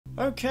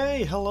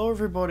Okay, hello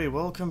everybody,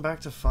 welcome back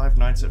to Five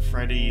Nights at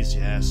Freddy's.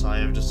 Yes, I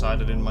have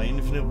decided in my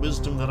infinite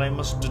wisdom that I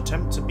must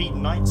attempt to beat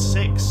Night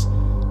 6.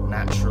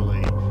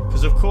 Naturally.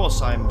 Because of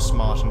course I'm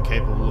smart and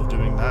capable of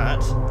doing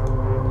that.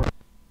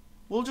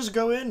 We'll just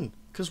go in,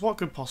 because what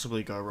could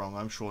possibly go wrong?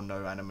 I'm sure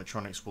no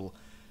animatronics will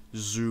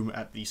zoom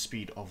at the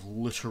speed of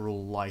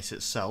literal light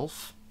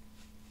itself.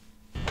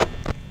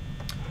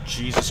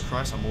 Jesus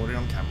Christ, I'm already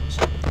on cameras.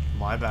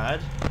 My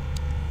bad.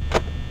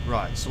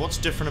 Right, so what's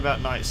different about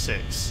Night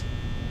 6?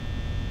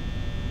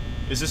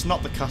 Is this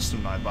not the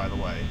custom night, by the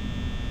way?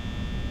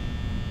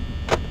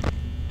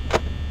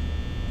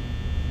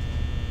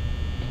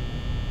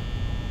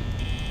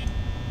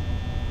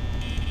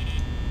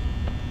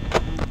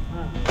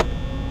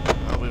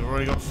 Well, we've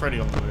already got Freddy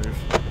on the move.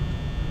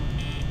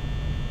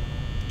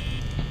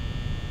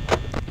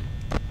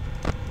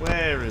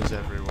 Where is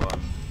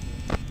everyone?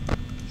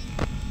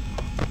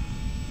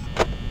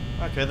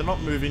 Okay, they're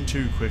not moving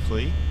too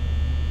quickly.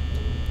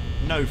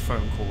 No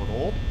phone call at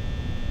all.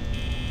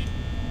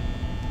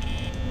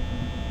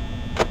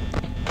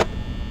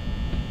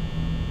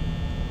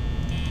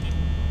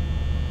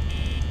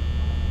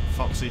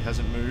 Foxy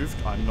hasn't moved.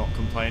 I'm not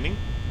complaining.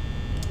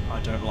 I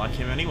don't like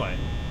him anyway.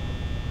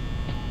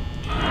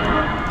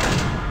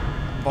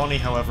 Bonnie,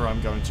 however,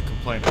 I'm going to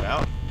complain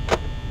about.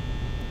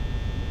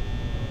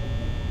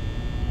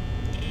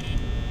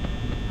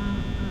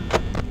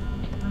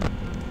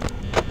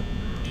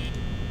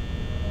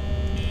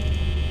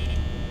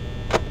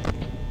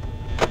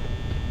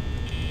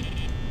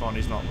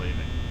 Bonnie's not leaving.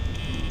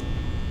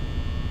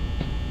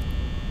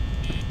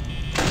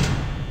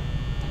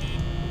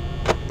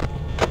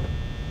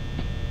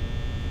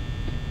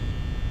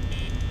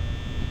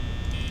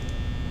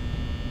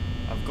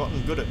 I've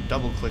gotten good at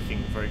double clicking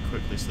very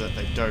quickly so that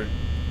they don't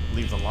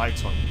leave the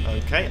light on.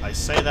 Okay, I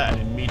say that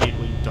and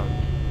immediately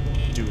don't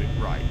do it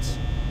right.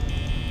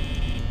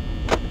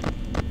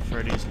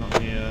 Freddy's not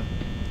here.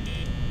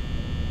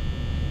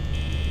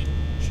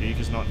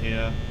 Chica's not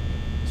here.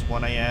 It's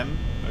 1 AM.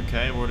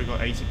 Okay, we've already got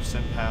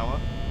 80% power.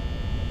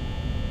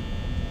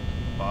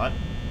 But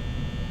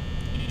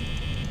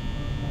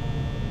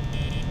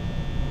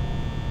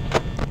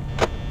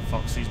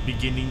Foxy's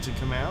beginning to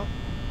come out.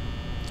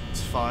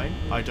 It's fine.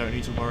 I don't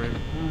need to worry.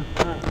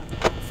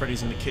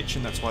 Freddy's in the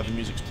kitchen, that's why the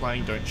music's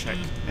playing. Don't check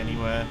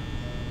anywhere.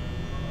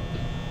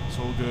 It's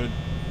all good.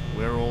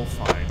 We're all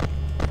fine.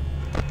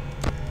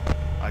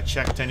 I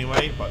checked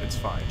anyway, but it's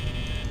fine.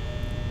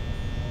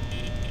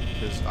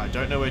 Because I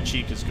don't know where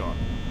Chica's gone,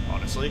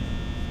 honestly.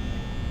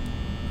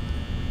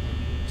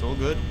 It's all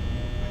good.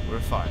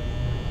 We're fine.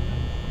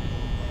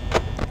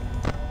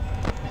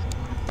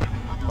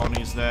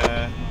 Bonnie's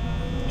there.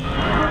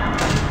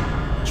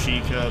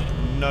 Chica.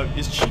 No,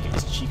 is Chica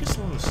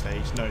still on the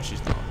stage? No,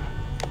 she's not.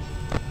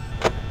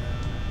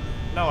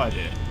 No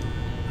idea.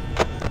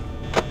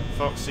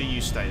 Foxy,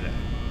 you stay there.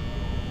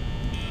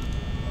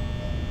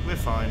 We're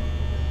fine.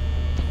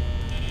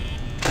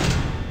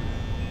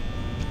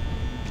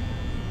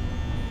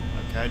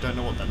 Okay, I don't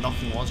know what that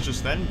knocking was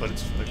just then, but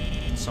it's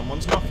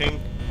someone's knocking.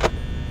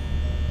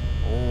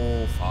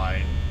 All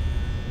fine.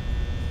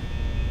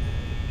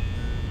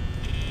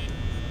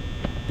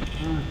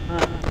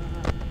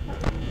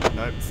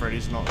 Nope,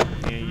 Freddy's not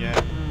here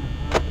yet.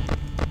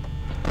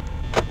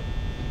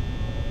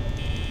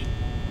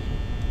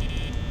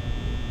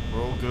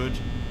 We're all good.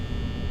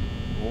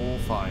 All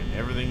fine.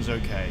 Everything's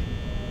okay.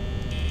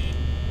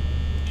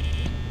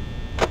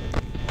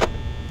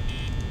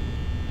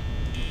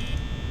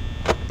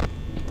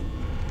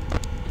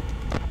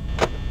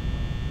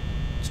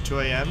 It's 2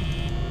 AM.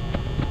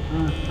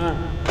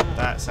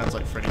 That sounds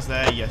like Freddy's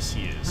there. Yes,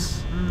 he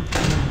is.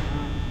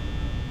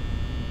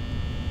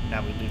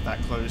 Now we leave that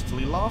closed till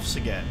he laughs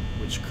again,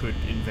 which could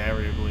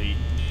invariably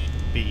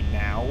be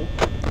now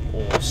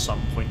or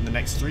some point in the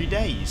next 3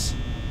 days.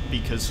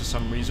 Because for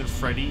some reason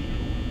Freddy...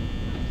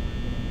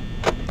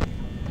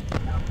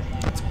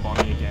 It's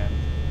Bonnie again.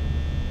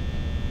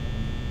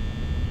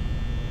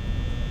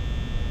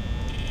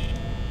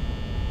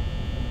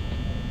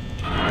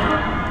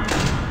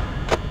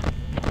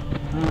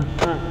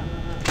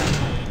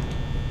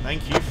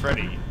 Thank you,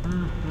 Freddy.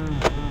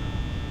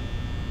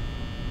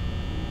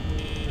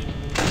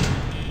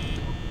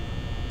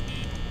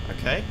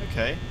 Okay,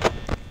 okay.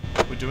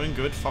 We're doing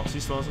good. Foxy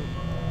still hasn't...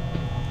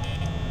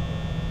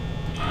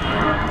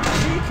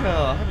 Chica,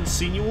 I haven't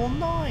seen you all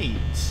night.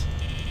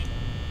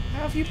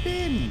 How have you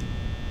been?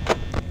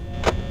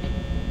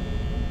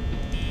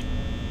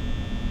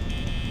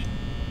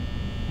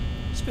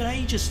 It's been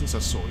ages since I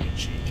saw you,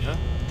 Chica.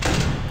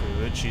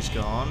 Good, she's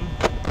gone.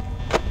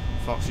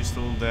 Foxy's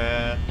still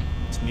there.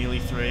 It's nearly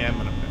 3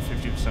 AM and I'm at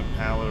 50%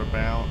 power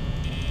about.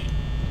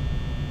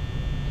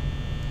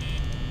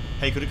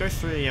 Hey, could it go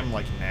 3 AM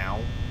like now?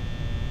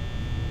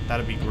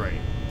 That'd be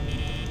great.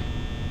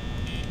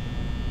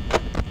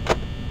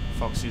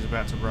 Foxy's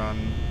about to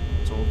run.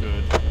 It's all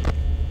good.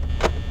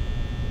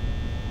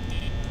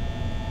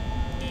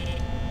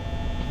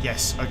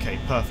 Yes, okay,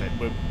 perfect.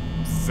 We're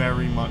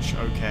very much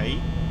okay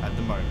at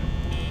the moment.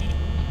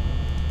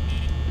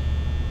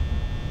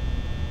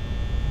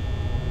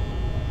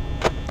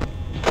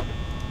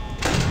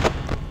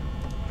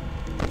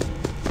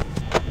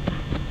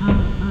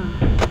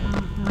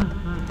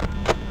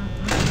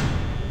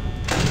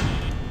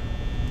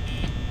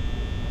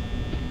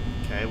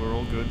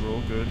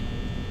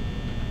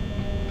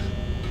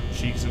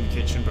 Chica's in the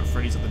kitchen, but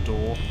Freddy's at the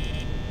door.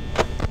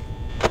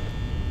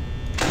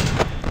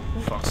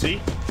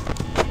 Foxy?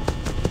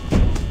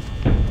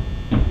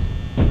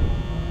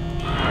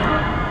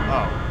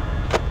 Oh.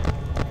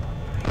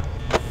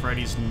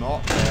 Freddy's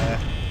not there.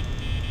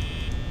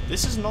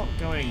 This is not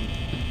going...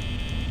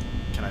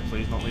 Can I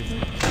please not leave them?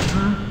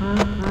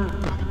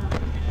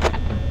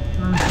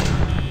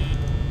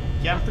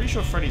 Yeah, I'm pretty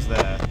sure Freddy's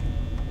there.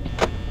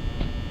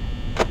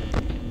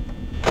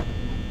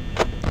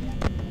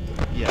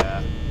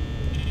 Yeah.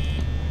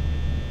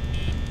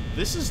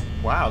 This is...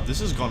 Wow, this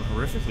has gone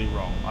horrifically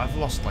wrong. I've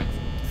lost like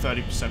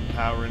 30%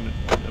 power in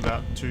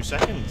about 2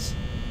 seconds.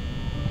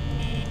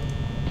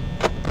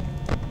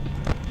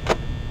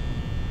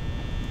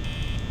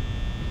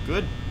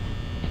 Good.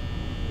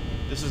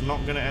 This is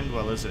not going to end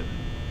well, is it?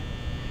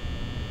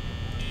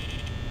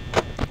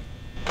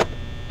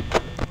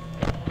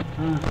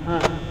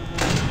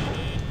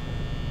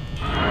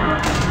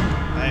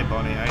 Hey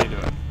Bonnie, how you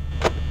doing?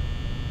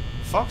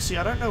 Foxy,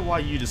 I don't know why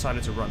you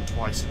decided to run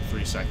twice in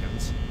 3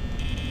 seconds.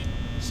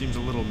 Seems a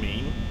little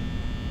mean.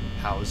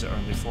 How is it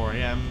only 4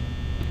 AM?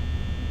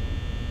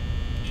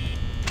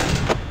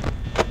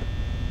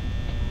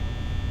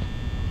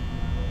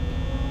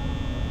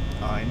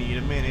 I need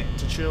a minute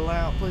to chill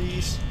out,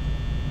 please.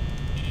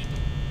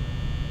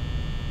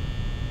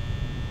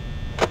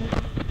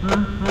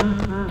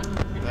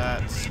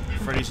 That's...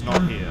 Freddy's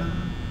not here.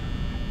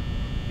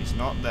 He's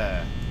not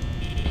there.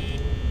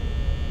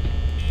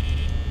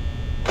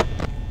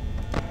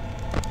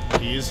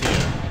 He is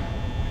here.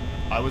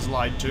 I was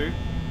lied to.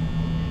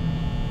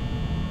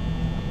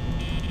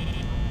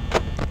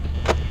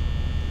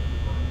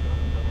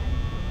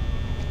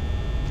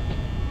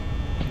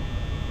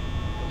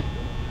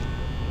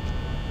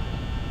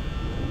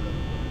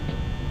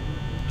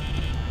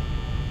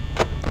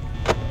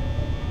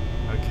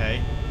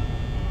 Okay.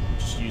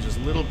 Just use as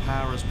little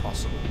power as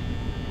possible.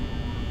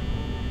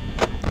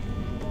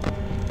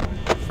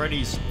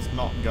 Freddy's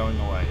not going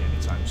away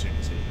anytime soon,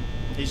 is he?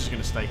 He's just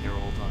gonna stay here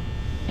all the time.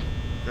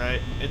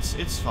 Great.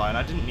 It's fine.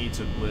 I didn't need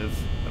to live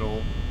at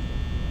all.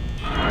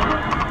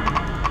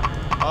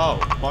 Oh,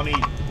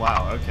 Bonnie...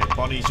 Wow, okay.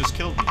 Bonnie's just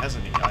killed me,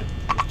 hasn't he? It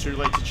was too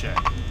late to check.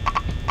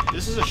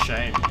 This is a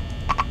shame.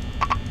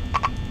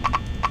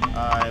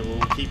 I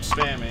will keep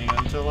spamming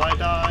until I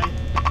die.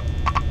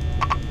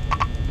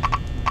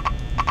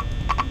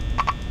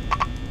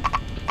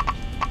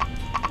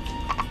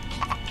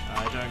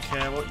 I don't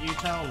care what you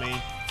tell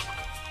me.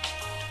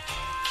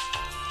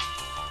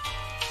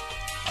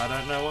 I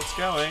don't know what's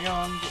going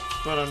on,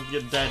 but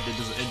you're dead.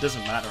 It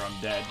doesn't matter. I'm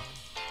dead.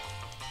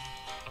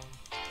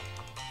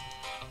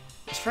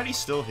 Is Freddy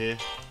still here?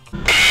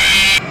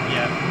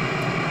 Yeah.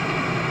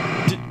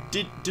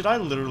 Did I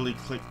literally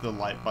click the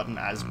light button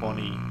as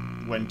Bonnie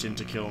went in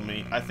to kill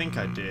me? I think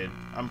I did.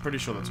 I'm pretty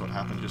sure that's what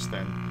happened just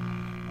then.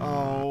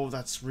 Oh,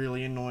 that's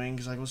really annoying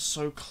because I was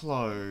so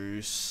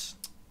close.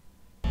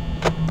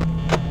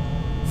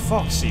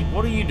 Foxy,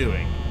 what are you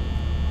doing?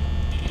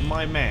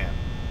 My man.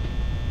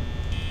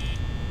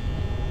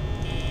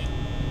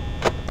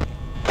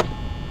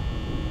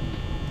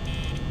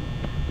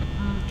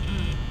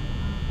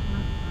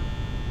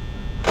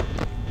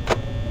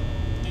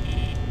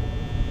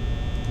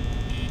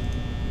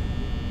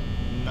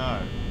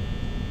 No.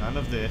 None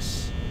of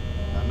this.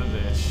 None of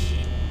this.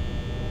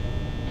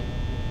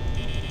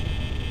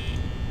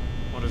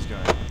 What is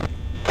going on?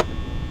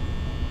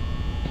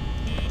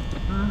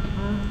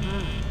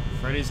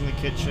 Freddy's in the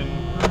kitchen.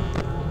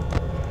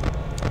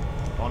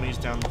 Bonnie's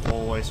down the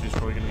hallway, so he's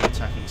probably going to be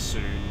attacking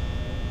soon.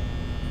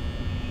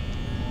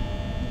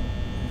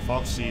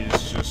 Foxy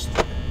is just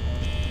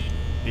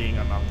being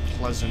an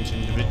unpleasant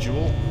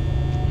individual.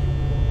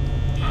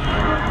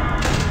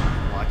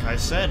 Like I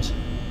said,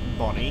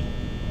 Bonnie.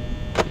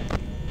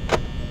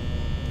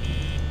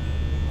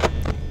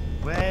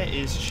 Where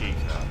is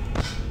Chica?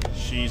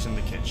 She's in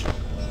the kitchen.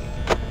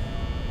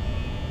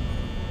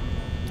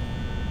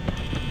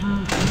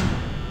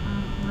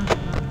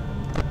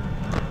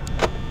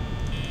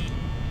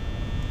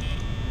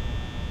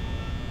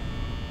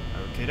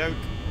 Okie doke.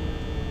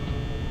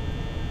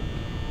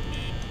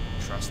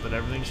 Trust that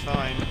everything's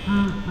fine.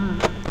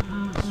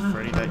 Is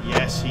Freddy that?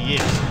 Yes, he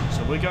is.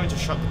 So we're going to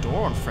shut the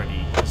door on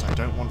Freddy, because I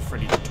don't want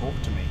Freddy to talk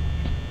to me.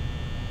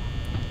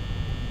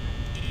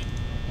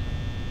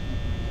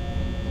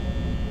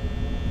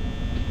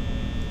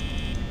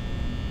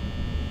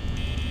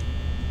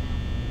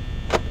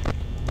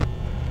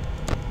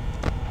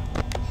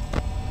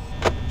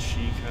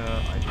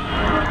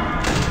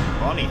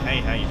 Bonnie, hey,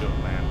 how you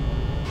doing, man?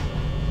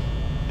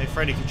 Hey,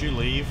 Freddy, could you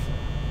leave?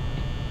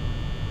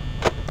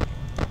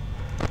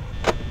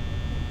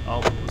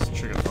 Oh, let's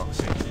trigger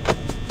Foxy.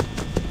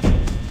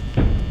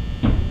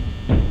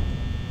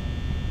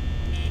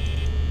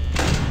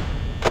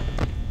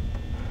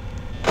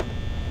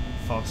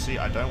 Foxy,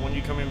 I don't want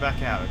you coming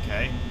back out,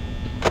 okay?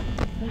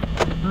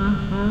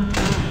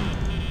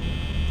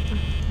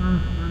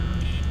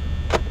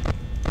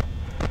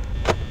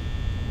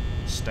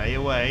 Stay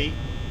away.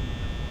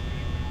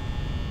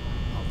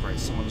 Oh great,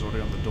 someone's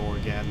already on the door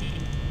again.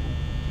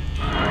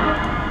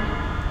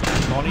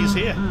 Bonnie's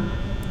here.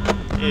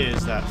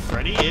 Is that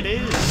Freddy? It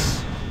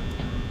is.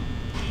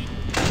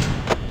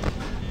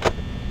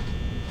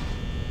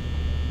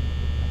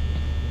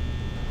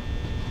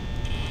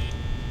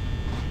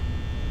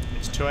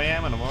 It's 2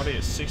 AM and I'm already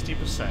at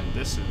 60%.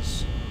 This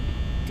is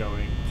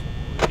going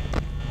poorly.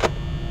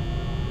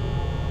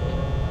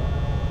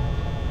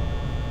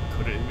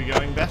 Could it be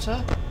going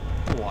better?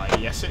 Why,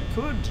 yes it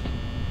could.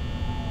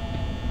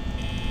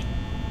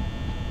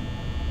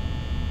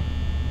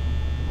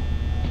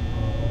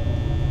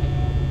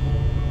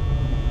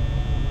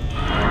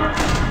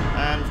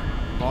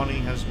 Bonnie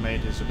has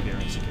made his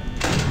appearance again.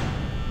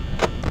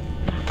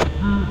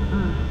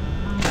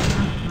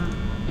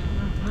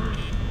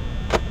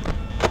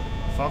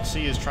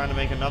 Foxy is trying to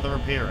make another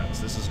appearance.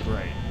 This is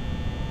great.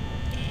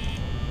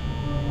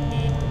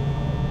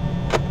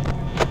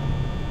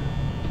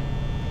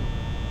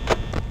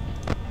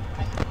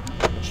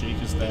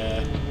 Cheek is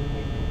there.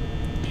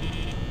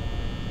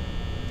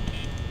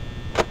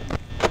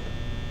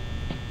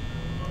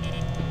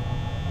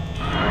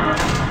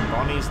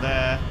 Bonnie's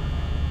there.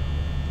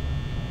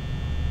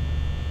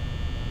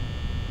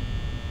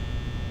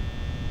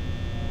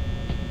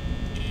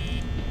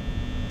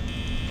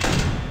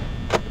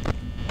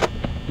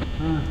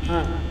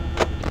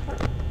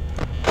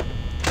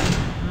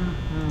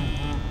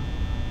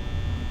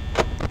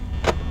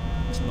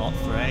 It's not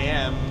 3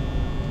 AM.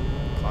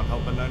 Can't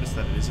help but notice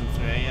that it isn't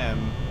 3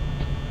 AM.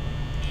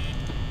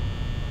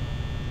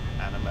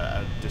 And I'm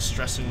at a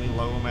distressingly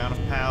low amount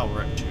of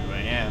power at 2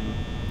 AM.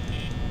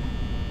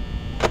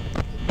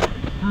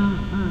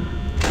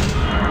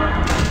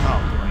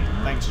 Oh great,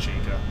 thanks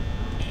Chica.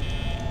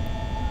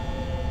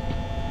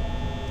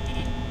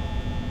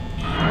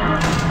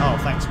 Oh,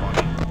 thanks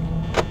Bonnie.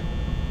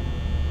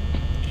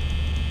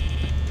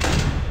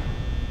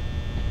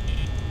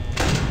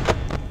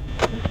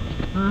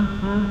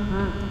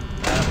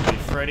 That'll be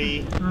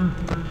Freddy.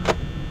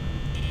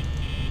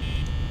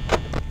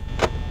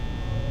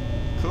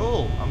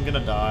 Cool, I'm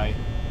gonna die.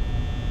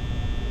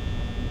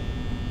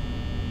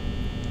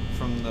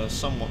 From the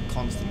somewhat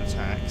constant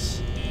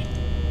attacks.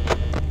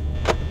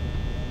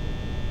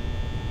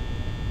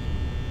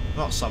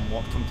 Not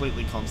somewhat,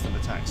 completely constant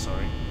attacks,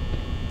 sorry.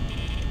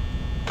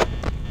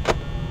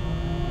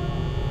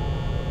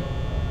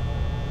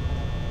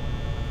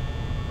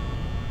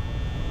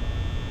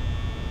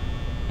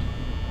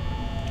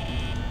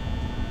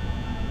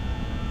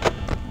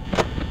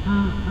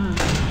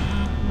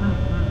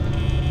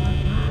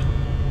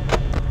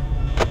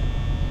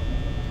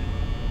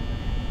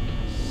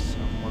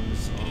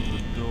 Someone's on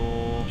the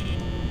door.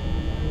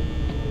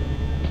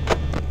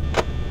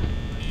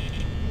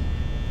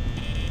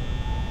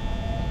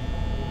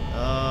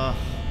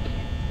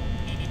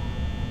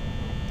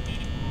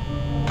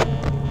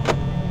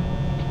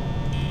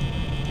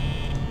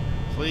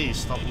 Please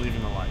stop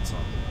leaving the lights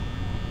on.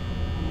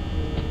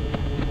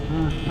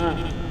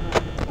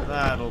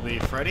 That'll be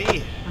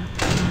Freddy.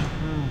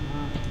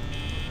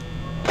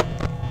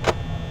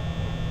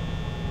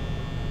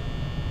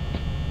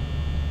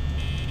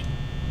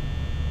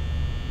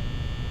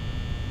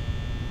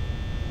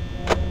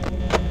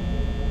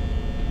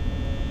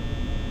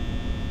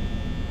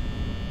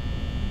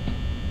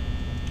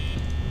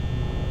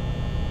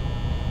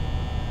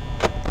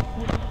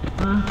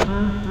 Come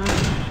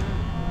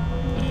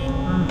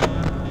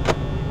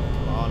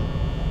on.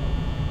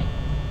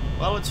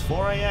 Well, it's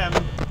 4 AM.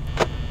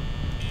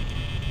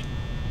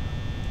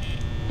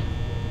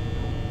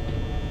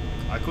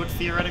 I could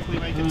theoretically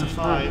make it to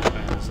 5.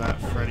 Is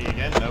that Freddy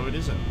again? No, it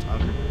isn't.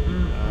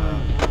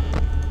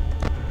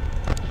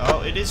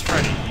 Oh, it is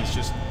Freddy. He's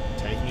just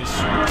taking his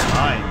sweet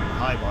time.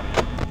 Hi, Bonnie.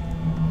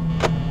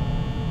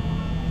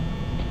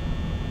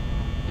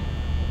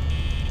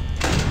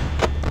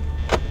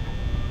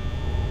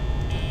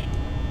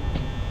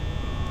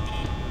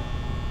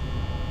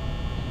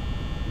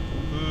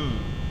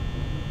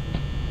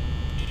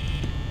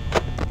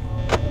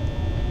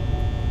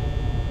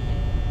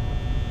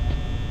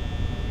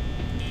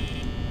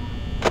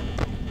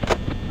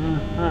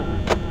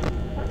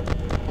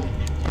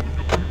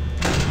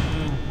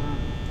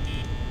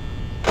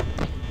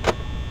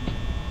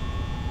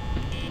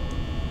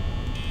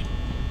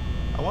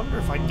 I wonder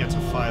if I can get to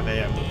 5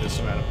 AM with this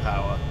amount of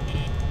power.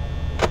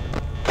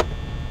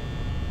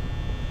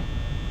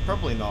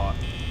 Probably not.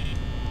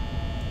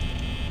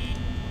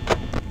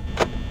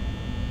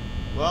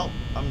 Well,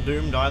 I'm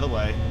doomed either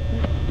way.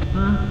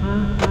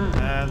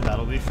 And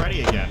that'll be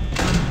Freddy again.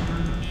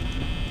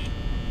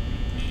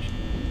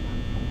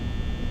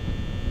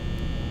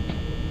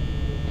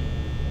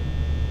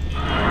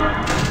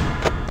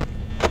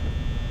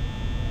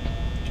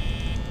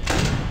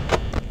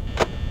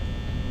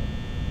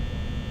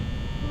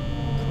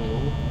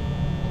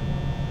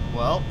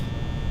 Well,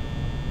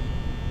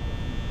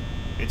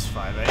 it's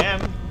 5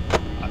 AM.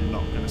 I'm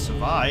not going to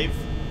survive.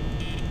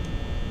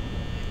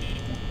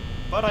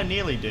 But I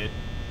nearly did.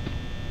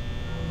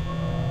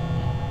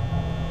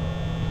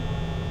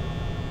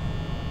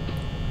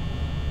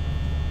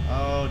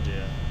 Oh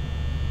dear.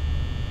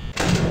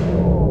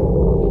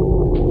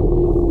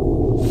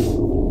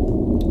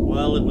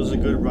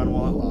 good run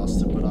while it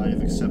lasted, but I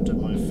have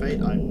accepted my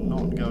fate. I'm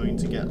not going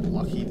to get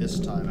lucky this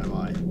time, am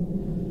I?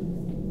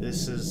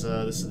 This is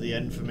the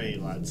end for me,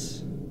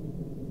 lads.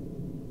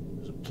 It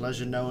was a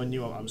pleasure knowing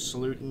you. I'm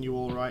saluting you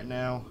all right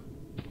now.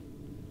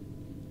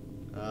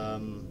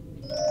 It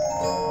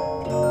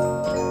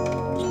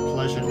was a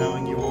pleasure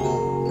knowing you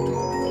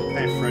all.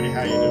 Hey Freddy,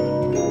 how you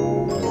doing?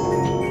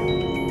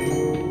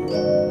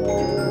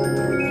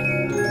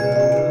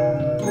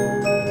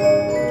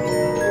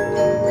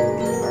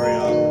 Hurry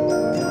up.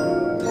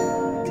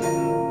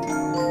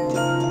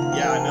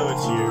 Yeah, I know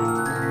it's you.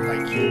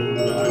 Thank you.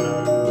 I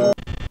know.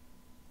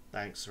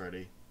 Thanks,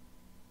 Freddy.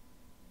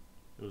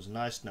 It was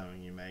nice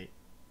knowing you, mate.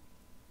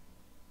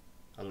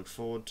 I look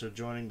forward to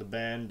joining the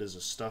band as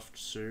a stuffed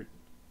suit.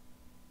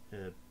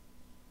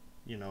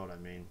 You know what I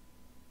mean.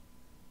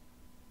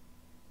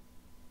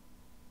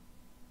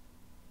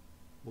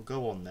 We'll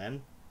go on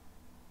then.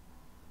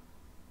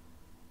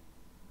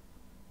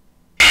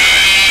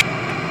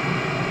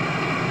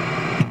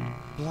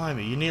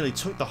 Blimey, you nearly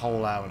took the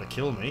whole hour to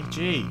kill me.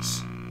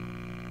 Jeez.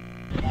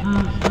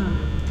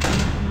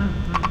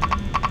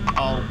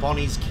 Oh,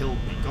 Bonnie's killed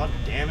me. God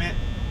damn it.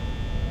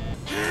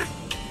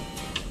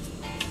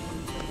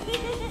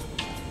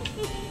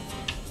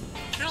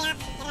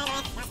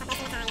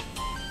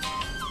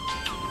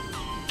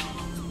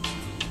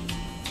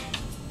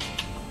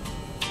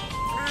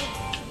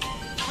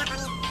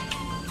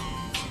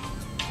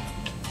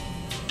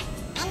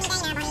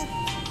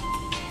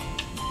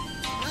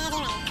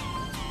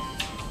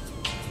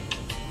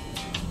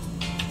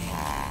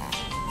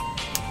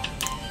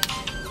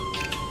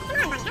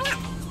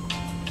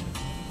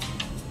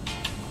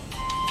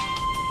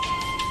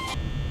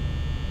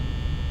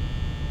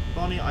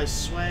 Bonnie, I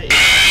swear it's...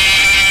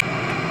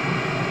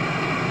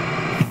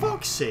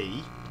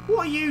 Foxy?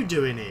 What are you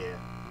doing here?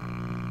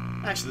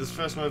 Actually, this is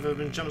the first time I've ever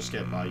been jump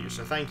scared by you,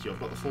 so thank you. I've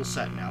got the full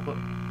set now, but...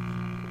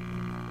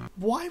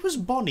 Why was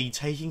Bonnie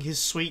taking his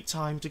sweet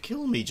time to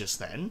kill me just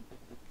then?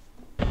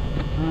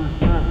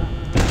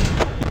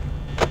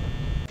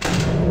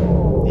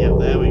 Yep,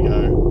 there we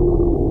go.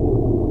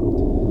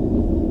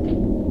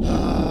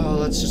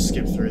 Let's just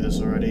skip through this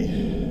already.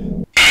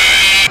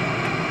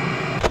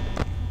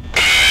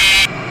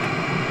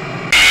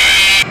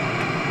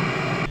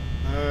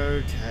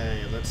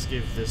 Okay, let's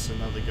give this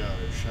another go,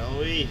 shall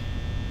we?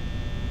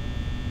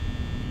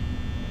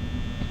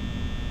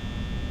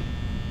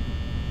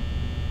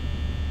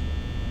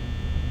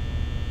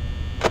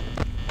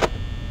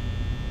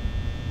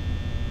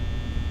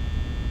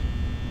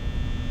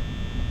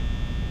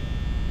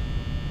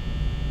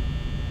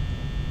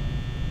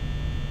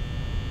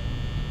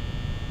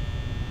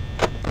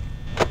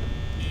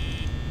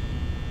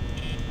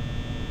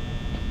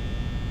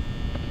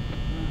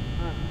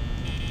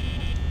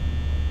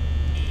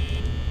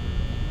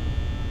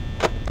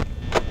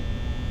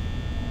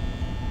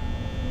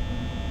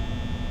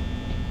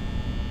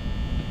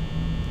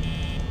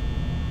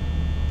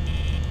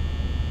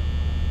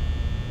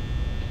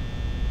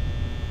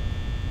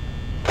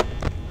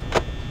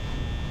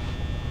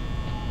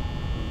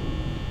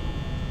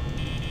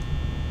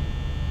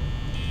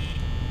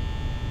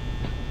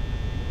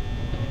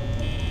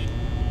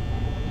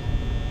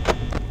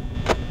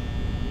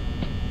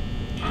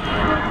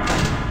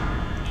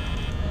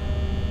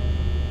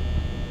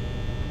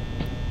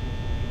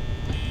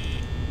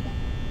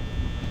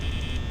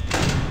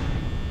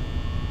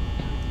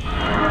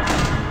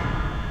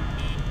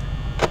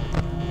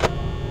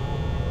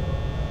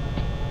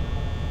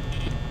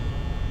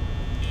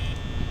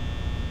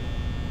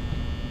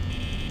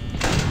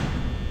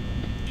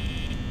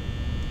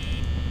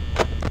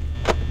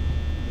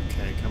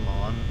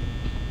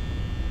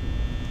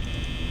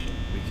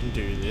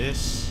 Do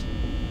this.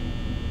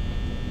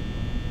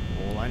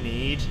 All I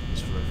need is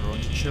for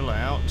everyone to chill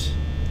out.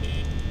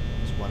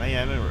 It's 1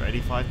 AM and we're at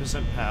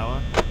 85%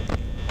 power.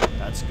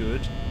 That's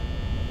good.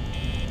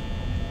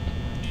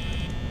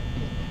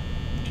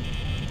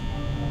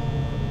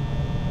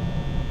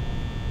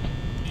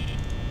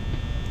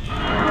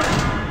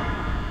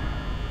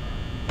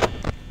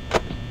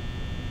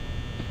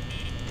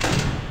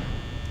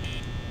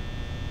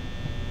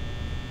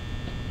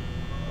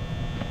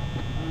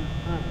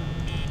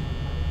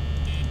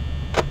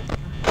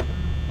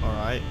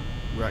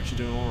 We're actually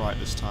doing alright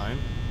this time.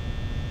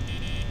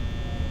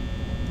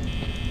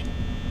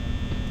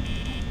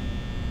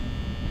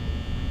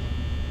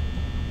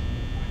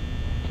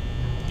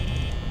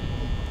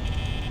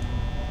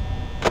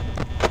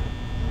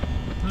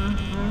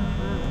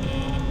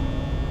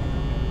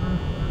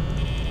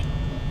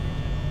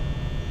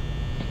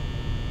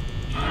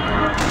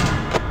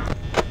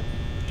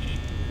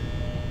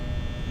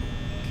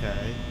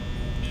 Okay.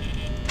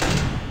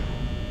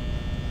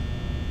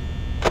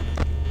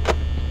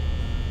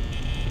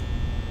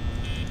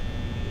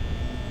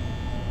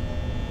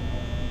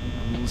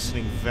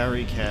 Listening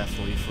very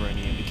carefully for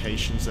any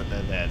indications that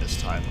they're there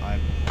this time.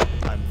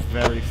 I'm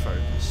very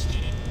focused.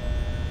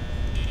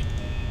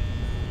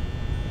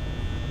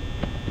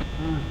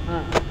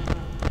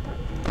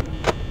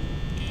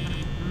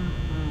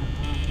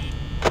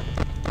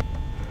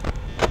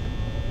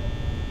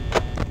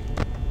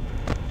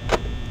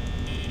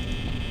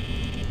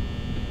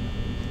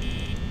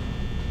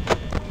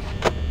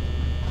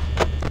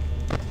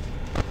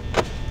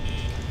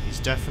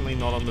 definitely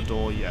not on the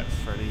door yet,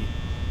 Freddy.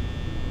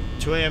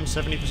 2 AM,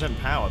 70%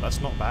 power,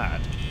 that's not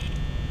bad.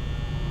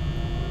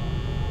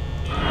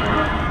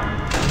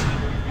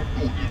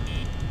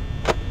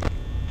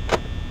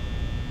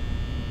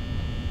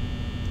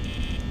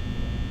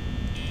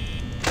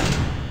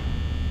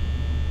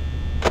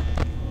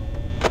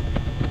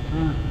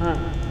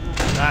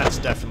 That's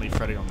definitely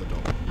Freddy on the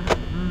door.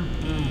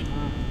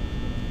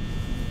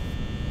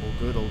 All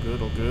good, all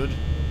good, all good.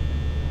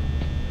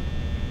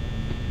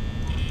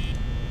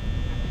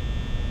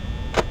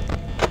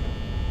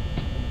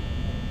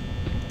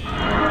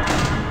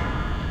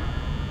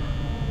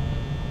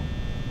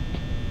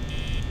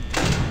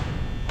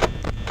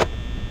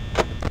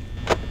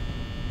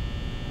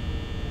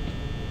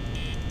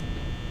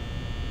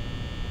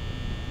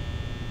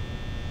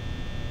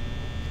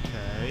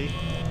 Okay.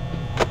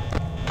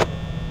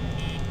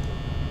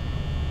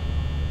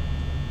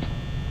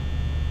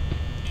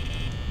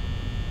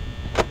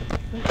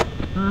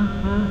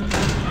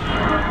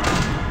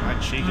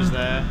 Right, Sheik is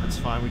there. That's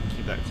fine, we can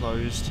keep that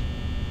closed.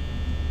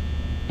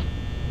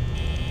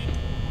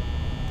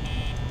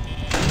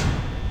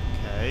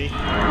 Okay.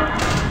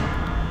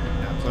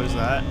 Now close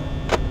that.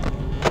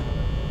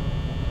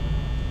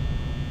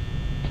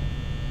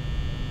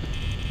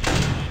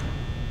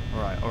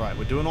 Alright,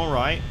 we're doing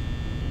alright.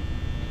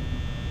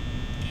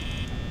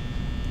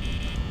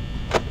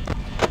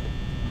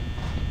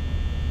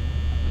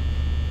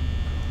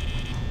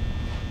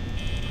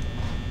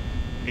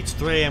 It's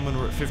 3 AM when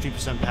we're at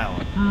 50%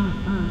 power.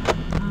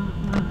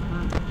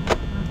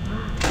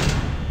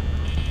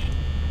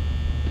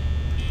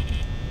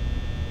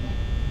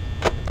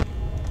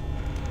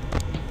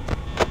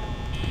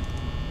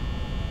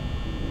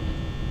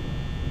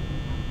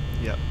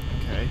 Yep,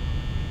 okay.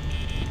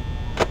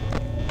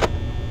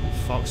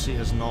 Foxy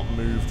has not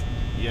moved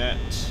yet.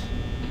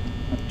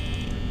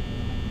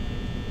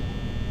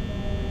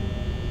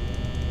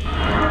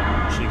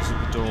 Cheeks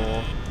at the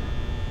door.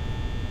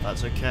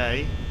 That's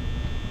okay.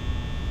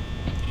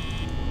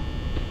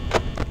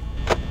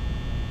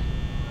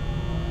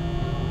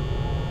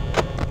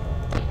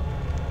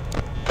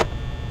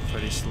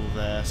 Freddy's still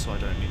there, so I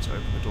don't need to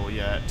open the door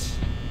yet.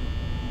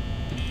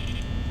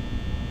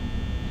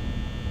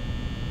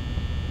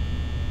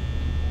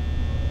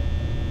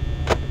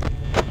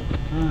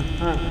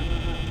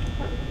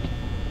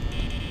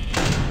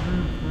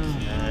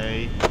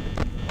 Okay.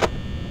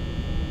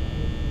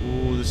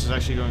 Ooh, this is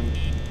actually going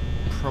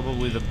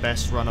probably the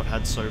best run I've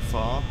had so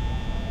far.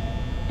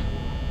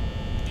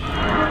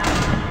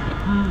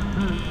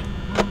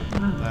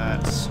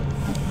 That's...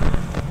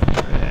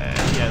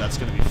 yeah, that's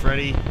gonna be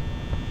Freddy.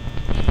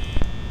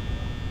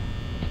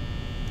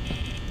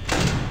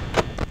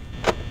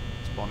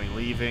 It's Bonnie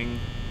leaving.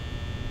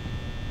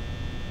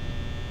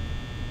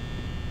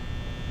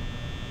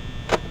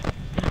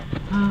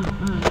 I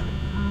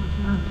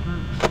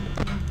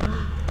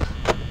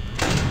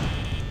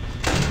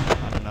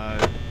don't know.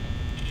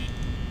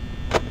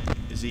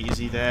 Is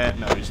he there?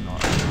 No, he's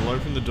not. We'll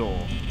open the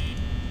door.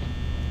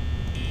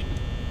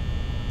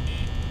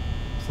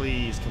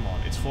 Please, come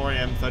on. It's 4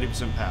 AM,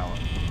 30% power.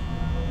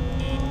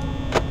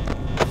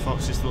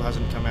 Foxy still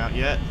hasn't come out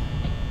yet.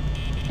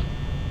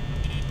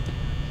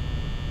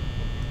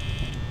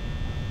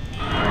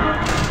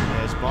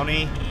 There's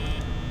Bonnie.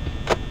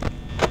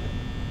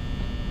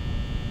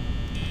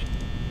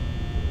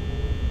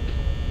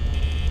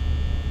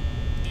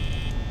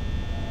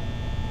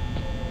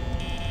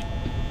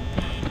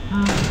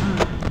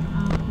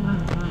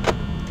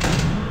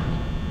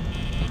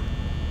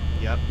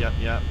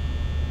 Yep.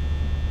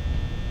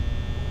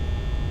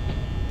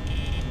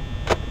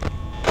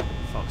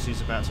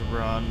 Foxy's about to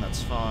run,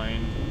 that's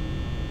fine.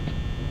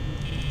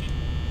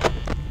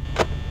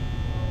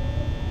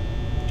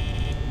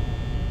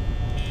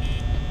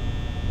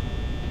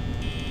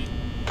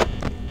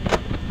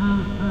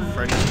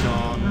 Freddy's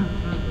gone.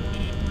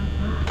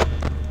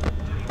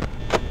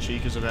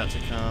 Chica's about to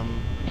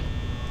come.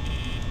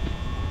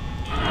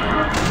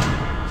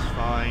 It's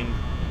fine.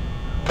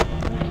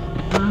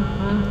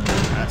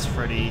 That's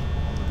Freddy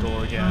on the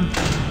door again.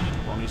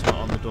 Bonnie's not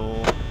on the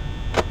door.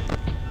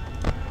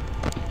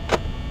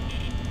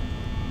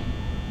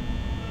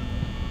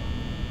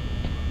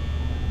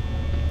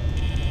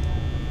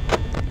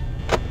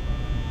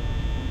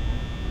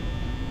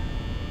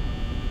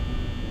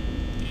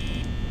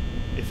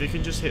 If it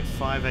can just hit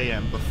 5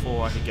 AM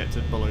before I can get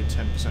to below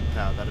 10%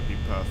 power, that'd be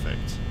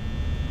perfect.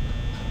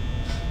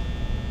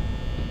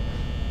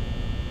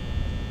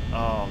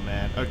 Oh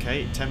man,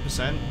 okay,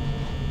 10%.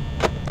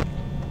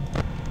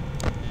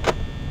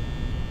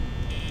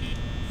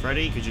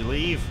 Freddy, could you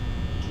leave?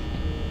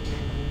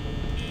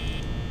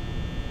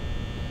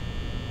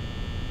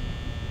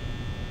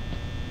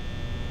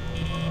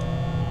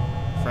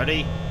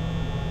 Freddy?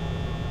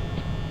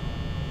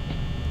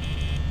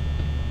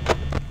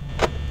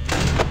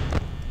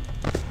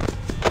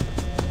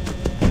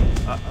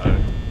 Uh-oh.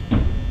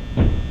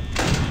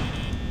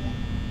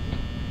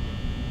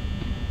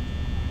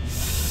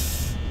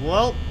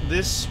 Well,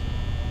 this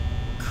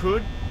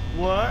could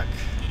work.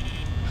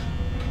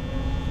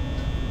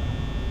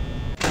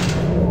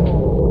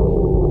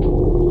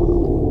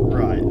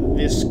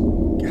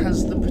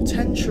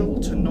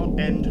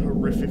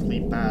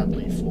 horrifically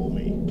badly for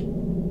me.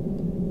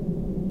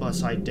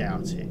 But I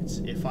doubt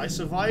it. If I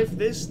survive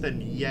this,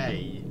 then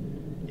yay.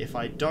 If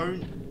I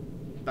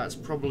don't, that's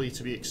probably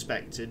to be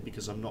expected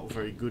because I'm not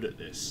very good at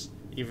this.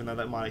 Even though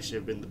that might actually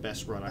have been the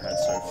best run I had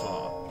so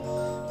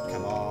far.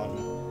 Come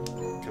on.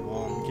 Come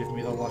on, give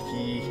me the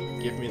lucky.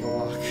 Give me the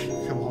luck.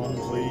 Come on,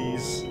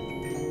 please.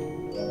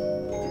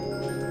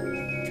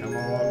 Come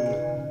on.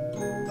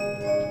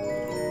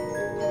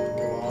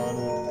 Come on.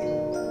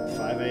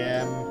 5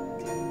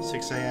 AM.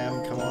 6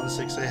 AM. Come on,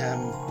 6 AM.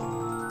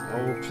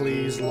 Oh,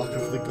 please, luck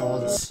of the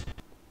gods.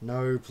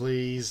 No,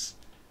 please.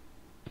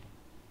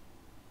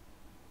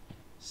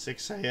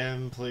 6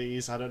 AM,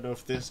 please. I don't know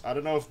if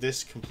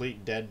this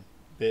complete dead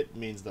bit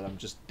means that I'm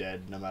just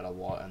dead no matter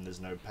what, and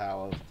there's no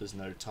power, there's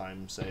no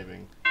time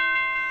saving.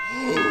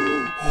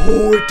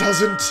 Oh, it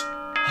doesn't!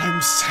 I'm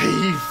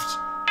saved!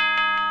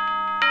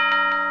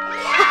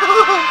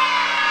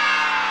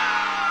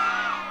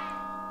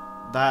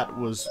 That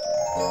was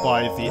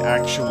by the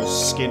actual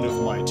skin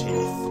of my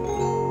teeth.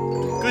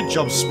 Good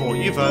job, sport.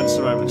 You've earned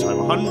some overtime.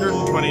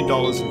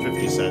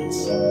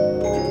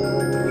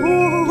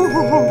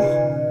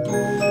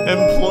 $120.50.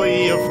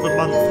 Employee of the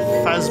month,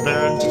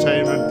 Fazbear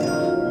Entertainment,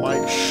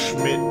 Mike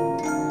Schmidt.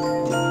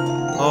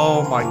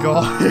 Oh my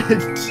god.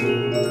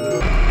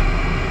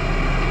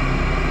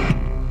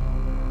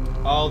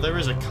 Oh, there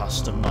is a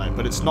custom night,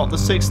 but it's not the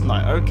 6th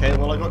night. Okay,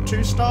 well I got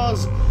 2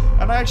 stars,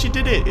 and I actually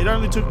did it. It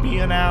only took me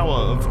an hour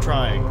of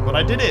trying, but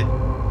I did it.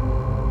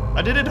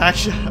 I did it, I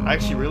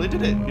actually really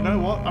did it. You know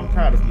what? I'm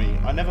proud of me.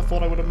 I never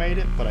thought I would have made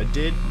it, but I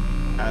did.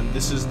 And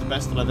this is the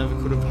best that I've ever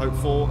could have hoped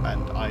for,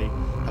 and I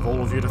have all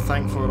of you to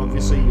thank for it,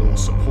 obviously. Your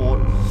support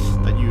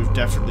that you've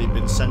definitely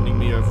been sending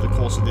me over the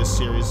course of this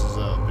series has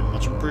been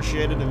much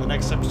appreciated. In the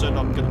next episode,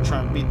 I'm going to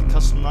try and beat the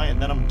custom night,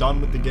 and then I'm done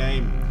with the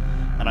game.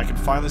 And I can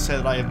finally say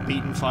that I have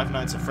beaten Five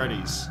Nights at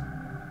Freddy's.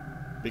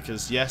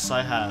 Because, yes,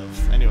 I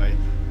have. Anyway,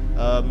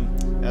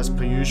 as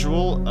per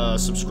usual,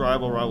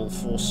 subscribe or I will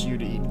force you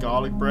to eat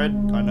garlic bread.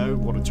 I know,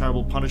 what a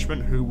terrible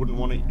punishment. Who wouldn't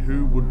want to?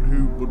 Who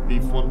would be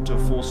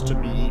forced to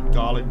be eat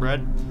garlic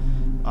bread?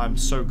 I'm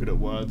so good at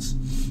words.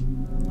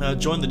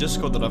 Join the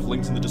Discord that I've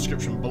linked in the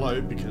description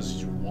below,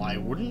 because why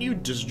wouldn't you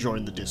just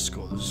join the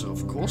Discord? So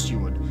of course you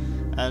would.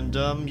 And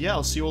yeah,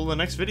 I'll see you all in the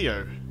next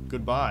video.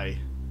 Goodbye.